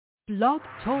Blog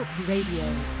Talk Radio.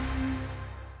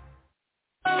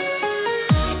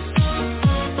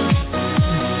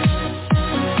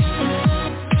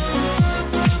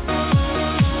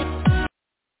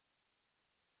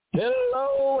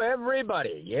 Hello,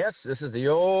 everybody. Yes, this is the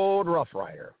old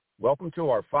RufRydr. Welcome to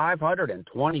our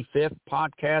 525th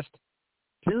podcast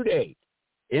to date,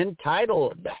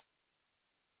 entitled,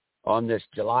 on this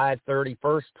July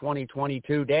 31st,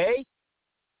 2022 day,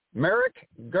 Merrick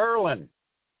Garland.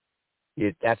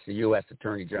 That's the U.S.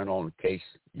 Attorney General, in case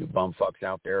you bumfucks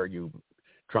out there, you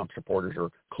Trump supporters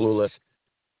are clueless.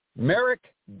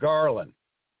 Merrick Garland,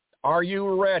 are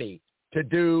you ready to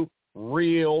do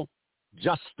real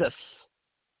justice?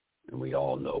 And we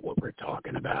all know what we're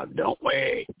talking about, don't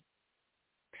we?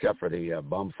 Except for the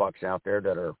bumfucks out there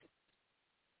that are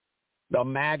the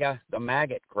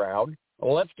maggot crowd.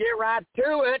 Well, let's get right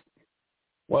to it.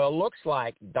 Well, it looks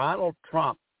like Donald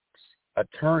Trump's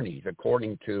attorneys,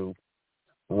 according to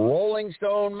Rolling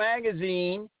Stone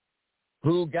magazine,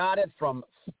 who got it from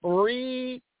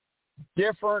 3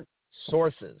 different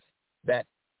sources that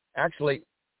actually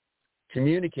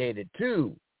communicated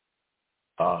to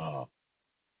 3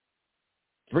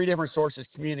 different sources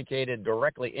communicated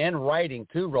directly in writing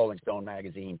to Rolling Stone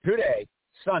magazine today,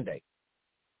 Sunday,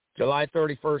 July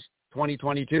 31st,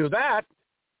 2022, that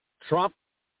Trump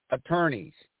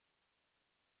attorneys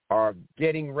are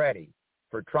getting ready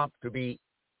for Trump to be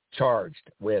charged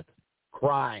with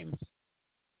crimes.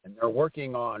 And they're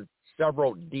working on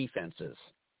several defenses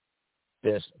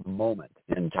this moment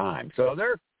in time. So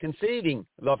they're conceding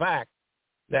the fact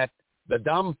that the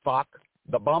dumb fuck,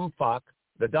 the bum fuck,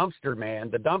 the dumpster man,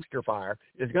 the dumpster fire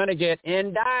is going to get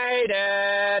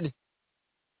indicted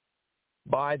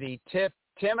by the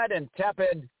timid and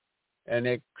tepid and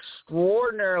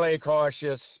extraordinarily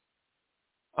cautious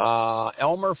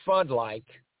Elmer Fudd-like,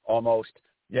 almost,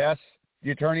 yes, the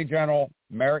Attorney General,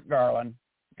 Merrick Garland.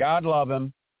 God love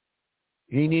him.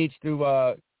 He needs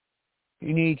to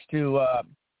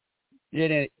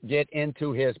get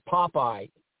into his Popeye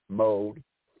mode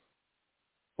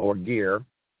or gear.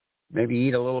 Maybe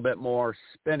eat a little bit more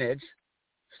spinach,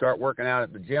 start working out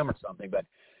at the gym or something. But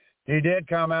he did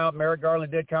come out, Merrick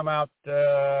Garland did come out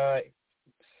 7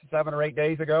 or 8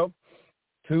 days ago,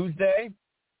 Tuesday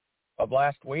of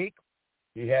last week.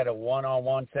 He had a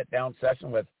one-on-one sit-down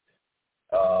session with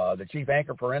the chief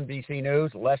anchor for NBC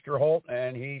News, Lester Holt,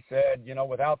 and he said,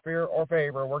 without fear or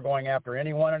favor, we're going after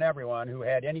anyone and everyone who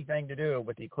had anything to do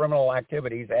with the criminal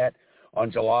activities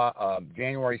on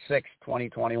January 6,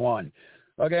 2021.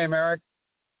 Okay, Merrick,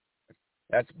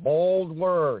 that's bold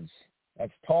words.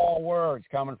 That's tall words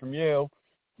coming from you.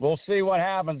 We'll see what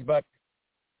happens, but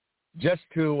just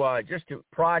to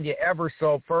prod you ever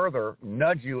so further,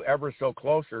 nudge you ever so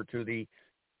closer to the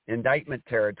indictment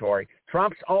territory,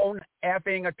 Trump's own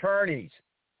effing attorneys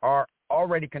are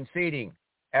already conceding,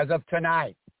 as of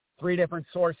tonight, 3 different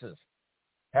sources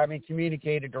having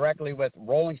communicated directly with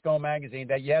Rolling Stone magazine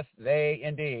that, yes, they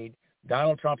indeed,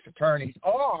 Donald Trump's attorneys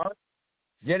are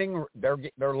they're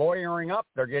lawyering up,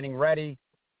 they're getting ready,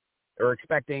 they're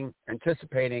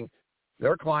anticipating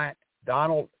their client,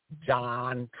 Donald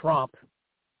John Trump,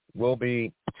 will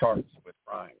be charged with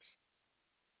crimes.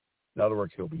 In other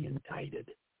words, he'll be indicted.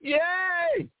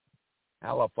 Yay!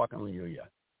 Hallelujah.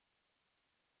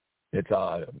 It's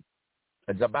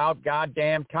about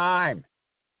goddamn time.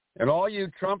 And all you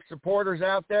Trump supporters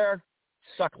out there,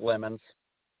 suck lemons.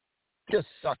 Just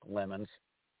suck lemons.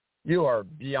 You are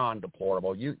beyond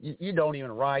deplorable. You don't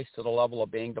even rise to the level of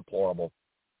being deplorable.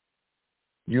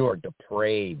 You are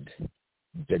depraved,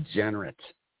 degenerate.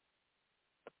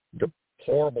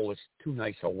 Deplorable is too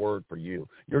nice a word for you.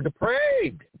 You're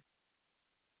depraved.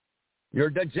 You're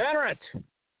degenerate.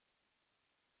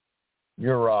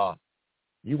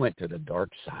 You went to the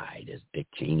dark side, as Dick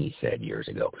Cheney said years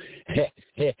ago.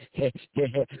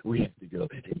 We have to go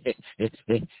to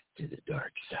the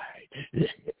dark side.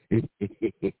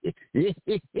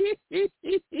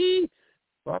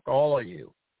 Fuck all of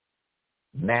you.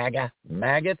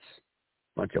 Maggots,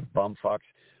 bunch of bumfucks.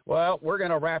 Well, we're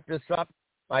going to wrap this up.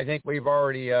 I think we've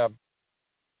already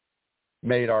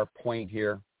made our point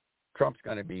here. Trump's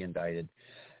going to be indicted.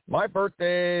 My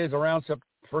birthday is around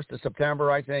 1st of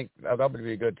September. I think that would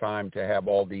be a good time to have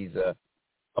all these, a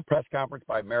press conference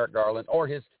by Merrick Garland or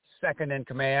his second in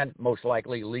command, most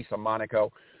likely Lisa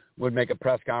Monaco, would make a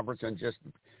press conference and just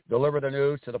deliver the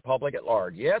news to the public at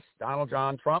large. Yes, Donald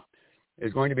John Trump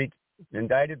is going to be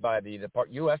indicted by the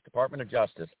U.S. Department of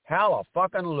Justice.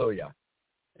 Hallelujah.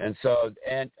 And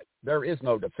there is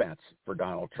no defense for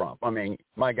Donald Trump. I mean,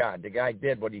 my God, the guy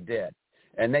did what he did.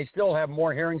 And they still have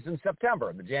more hearings in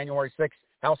September. The January 6th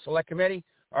House Select Committee.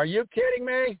 Are you kidding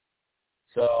me?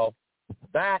 So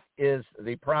that is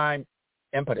the prime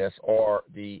impetus or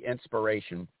the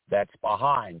inspiration that's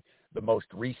behind the most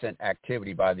recent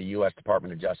activity by the U.S.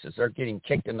 Department of Justice. They're getting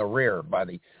kicked in the rear by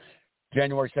the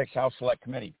January 6th House Select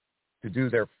Committee to do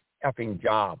their effing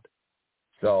job.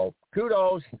 So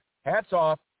kudos, hats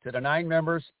off to the 9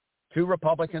 members, 2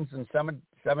 Republicans and 7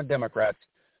 Democrats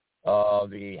of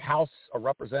the House of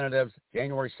Representatives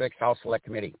January 6th House Select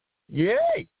Committee.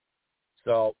 Yay!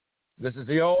 So this is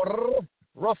the old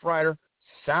RufRydr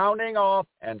sounding off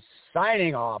and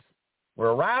signing off.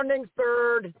 We're rounding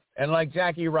third, and like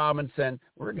Jackie Robinson,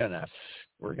 we're gonna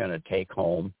take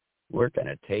home. We're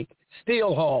gonna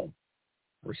steal home.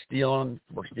 We're stealing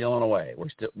away.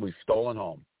 We've stolen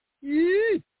home.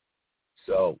 Yee!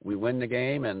 So we win the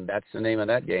game, and that's the name of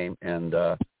that game. And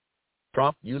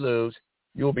Trump, you lose.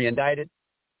 You will be indicted.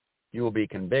 You will be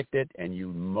convicted, and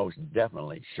you most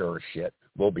definitely, sure as shit,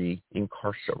 will be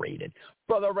incarcerated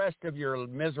for the rest of your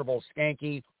miserable,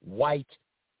 skanky, white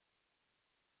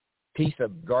piece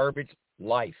of garbage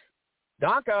life.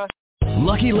 Donka.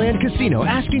 Lucky Land Casino,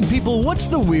 asking people, what's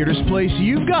the weirdest place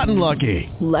you've gotten lucky?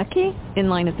 Lucky? In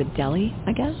line at the deli,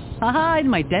 I guess? Aha, in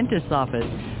my dentist's office.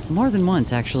 More than once,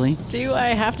 actually. Do I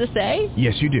have to say?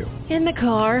 Yes, you do. In the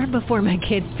car before my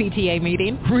kids' PTA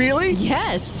meeting. Really?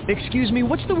 Yes. Excuse me,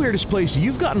 what's the weirdest place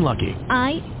you've gotten lucky?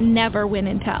 I never win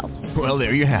and tell. Well,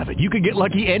 there you have it. You can get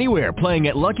lucky anywhere, playing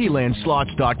at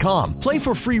LuckyLandSlots.com. Play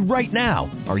for free right now.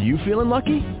 Are you feeling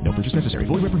lucky? No purchase necessary.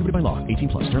 Void where prohibited by law.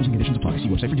 18+. Terms and conditions apply. See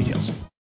website for details.